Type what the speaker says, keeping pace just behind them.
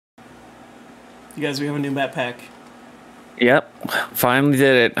You guys, we have a new map pack. Yep, finally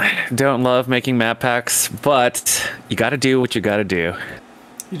did it. Don't love making map packs, but you got to do what you got to do.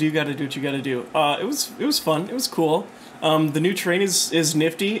 You do got to do what you got to do. It was fun. It was cool. The new terrain is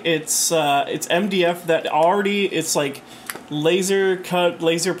nifty. It's MDF that already it's like laser cut,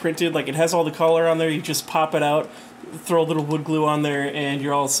 laser printed. Like it has all the color on there. You just pop it out, throw a little wood glue on there, and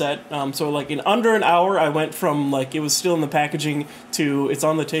you're all set. So like in under an hour, I went from like it was still in the packaging to it's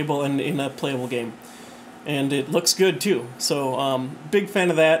on the table and in a playable game, and it looks good too. So big fan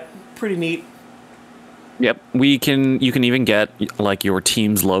of that. Pretty neat. Yep, you can even get like your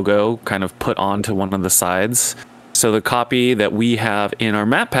team's logo kind of put onto one of the sides. So the copy that we have in our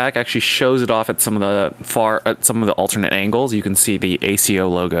map pack actually shows it off at some of the alternate angles. You can see the ACO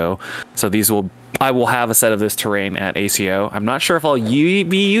logo. So I will have a set of this terrain at ACO. I'm not sure if I'll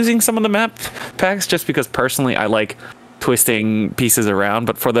be using some of the map packs just because personally I like twisting pieces around,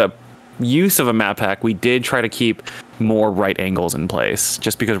 but for the use of a map pack, we did try to keep more right angles in place,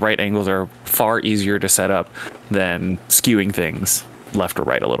 just because right angles are far easier to set up than skewing things left or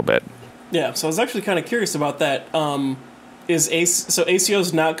right a little bit. Yeah, so I was actually kind of curious about that. So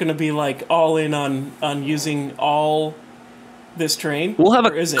ACO's not going to be like all in on using all this terrain? We'll have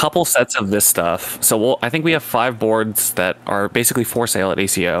a couple sets of this stuff. So I think we have 5 boards that are basically for sale at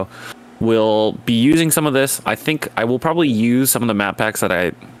ACO. We'll be using some of this. I think I will probably use some of the map packs that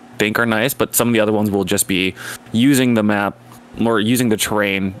I think are nice, but some of the other ones will just be using the map or using the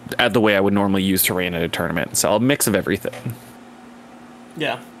terrain the way I would normally use terrain at a tournament. So a mix of everything.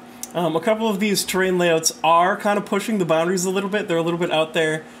 Yeah. A couple of these terrain layouts are kind of pushing the boundaries a little bit. They're a little bit out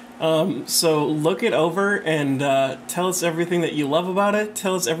there. So look it over and tell us everything that you love about it.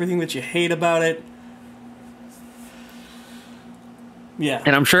 Tell us everything that you hate about it. Yeah.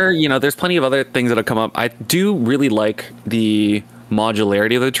 And I'm sure, there's plenty of other things that'll come up. I do really like the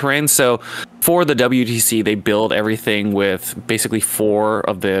modularity of the terrain. So for the WTC, they build everything with basically 4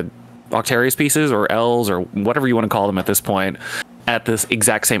 of the Octarius pieces or L's or whatever you want to call them at this point at this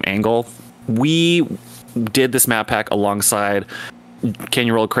exact same angle. We did this map pack alongside Can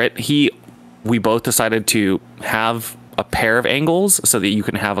You Roll a Crit? We both decided to have a pair of angles so that you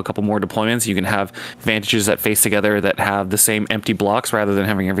can have a couple more deployments. You can have vantages that face together that have the same empty blocks rather than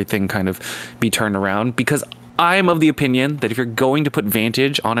having everything kind of be turned around, because I'm of the opinion that if you're going to put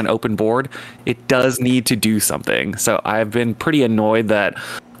vantage on an open board, it does need to do something. So I've been pretty annoyed that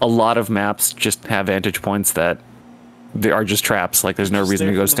a lot of maps just have vantage points that they are just traps. Like there's no reason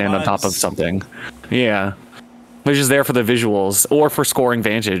to go stand on top of something. Yeah. They're just there for the visuals or for scoring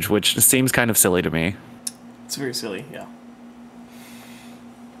vantage, which seems kind of silly to me. It's very silly, yeah.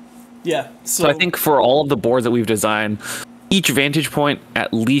 Yeah, so I think for all of the boards that we've designed, each vantage point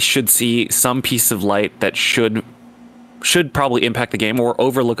at least should see some piece of light that should probably impact the game or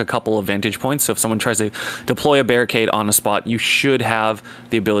overlook a couple of vantage points. So if someone tries to deploy a barricade on a spot, you should have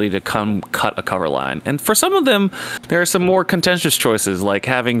the ability to come cut a cover line. And for some of them, there are some more contentious choices, like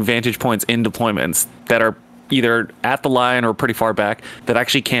having vantage points in deployments that are either at the line or pretty far back that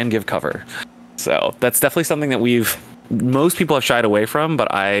actually can give cover. So that's definitely something that most people have shied away from,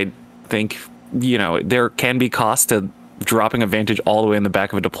 but I think, there can be cost to dropping a vantage all the way in the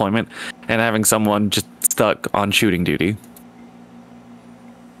back of a deployment and having someone just stuck on shooting duty.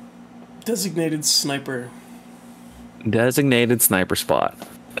 Designated sniper. Designated sniper spot.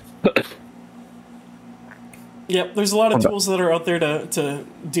 Yep, there's a lot of tools that are out there to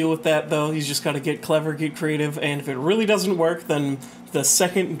deal with that, though. You just got to get clever, get creative, and if it really doesn't work, then the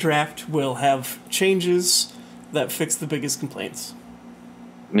second draft will have changes that fix the biggest complaints.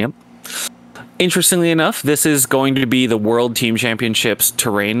 Yep. Interestingly enough, this is going to be the World Team Championships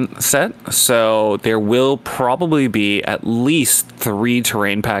terrain set, so there will probably be at least 3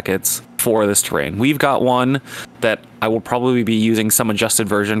 terrain packets for this terrain. We've got one that I will probably be using some adjusted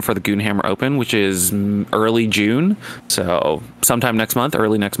version for the Goonhammer Open, which is early June, so sometime next month,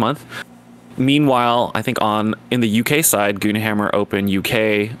 early next month. Meanwhile, I think in the UK side, Goonhammer Open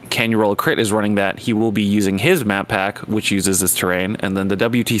UK, Can You Roll a Crit is running that. He will be using his map pack, which uses this terrain, and then the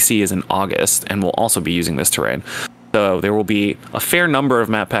WTC is in August and will also be using this terrain. So there will be a fair number of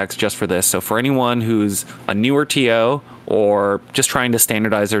map packs just for this. So for anyone who's a newer TO or just trying to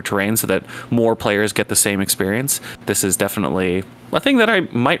standardize their terrain so that more players get the same experience, this is definitely a thing that I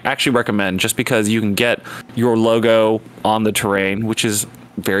might actually recommend, just because you can get your logo on the terrain, which is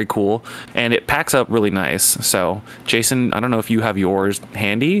very cool, and it packs up really nice. So Jason, I don't know if you have yours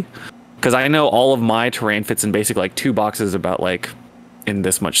handy, because I know all of my terrain fits in basically like 2 boxes about like in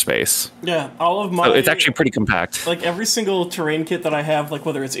this much space. Yeah, all of my... So it's actually pretty compact. Like every single terrain kit that I have, like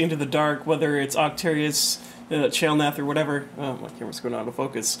whether it's Into the Dark, whether it's Octarius, Chalnath or whatever. My camera's going out of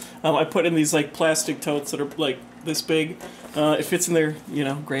focus. I put in these like plastic totes that are like this big. It fits in there, you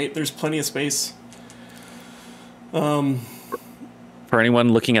know, great. There's plenty of space. For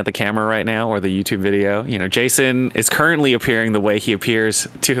anyone looking at the camera right now or the YouTube video, you know, Jason is currently appearing the way he appears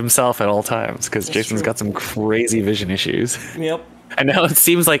to himself at all times because Jason's got some crazy vision issues. Yep. And now it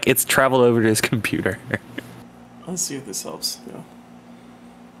seems like it's traveled over to his computer. Let's see if this helps. Yeah.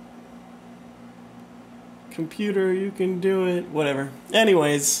 Computer, you can do it. Whatever.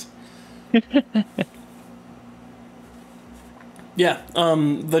 Anyways. Yeah.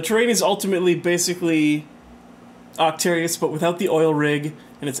 The terrain is ultimately basically Octarius, but without the oil rig,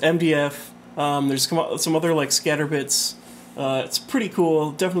 and it's MDF. There's some other like scatter bits. It's pretty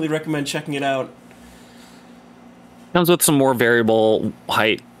cool. Definitely recommend checking it out. Comes with some more variable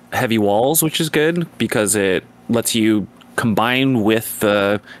height heavy walls, which is good because it lets you combine with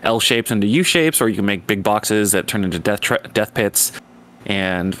the L shapes into U shapes, or you can make big boxes that turn into death pits,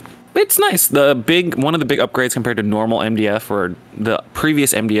 and it's nice. One of the big upgrades compared to normal MDF or the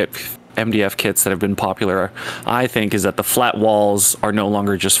previous MDF kits that have been popular, I think, is that the flat walls are no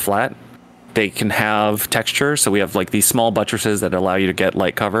longer just flat. They can have texture, so we have like these small buttresses that allow you to get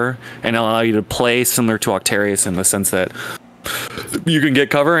light cover and allow you to play similar to Octarius in the sense that you can get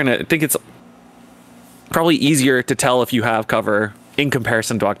cover, and I think it's probably easier to tell if you have cover in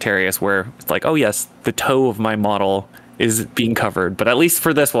comparison to Octarius, where it's like, oh yes, the toe of my model is being covered, but at least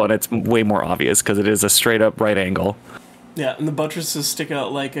for this one it's way more obvious because it is a straight up right angle. Yeah, and the buttresses stick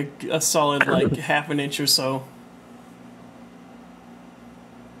out like a solid like half an inch or so.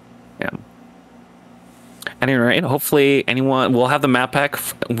 Yeah. Anyway, hopefully we'll have the map pack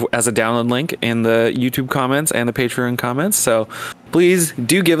as a download link in the YouTube comments and the Patreon comments. So please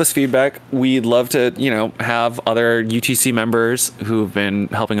do give us feedback. We'd love to, you know, have other UTC members who've been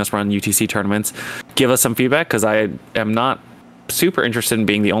helping us run UTC tournaments give us some feedback, because I am not super interested in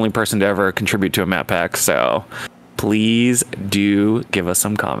being the only person to ever contribute to a map pack. So please do give us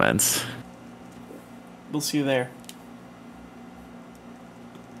some comments. We'll see you there.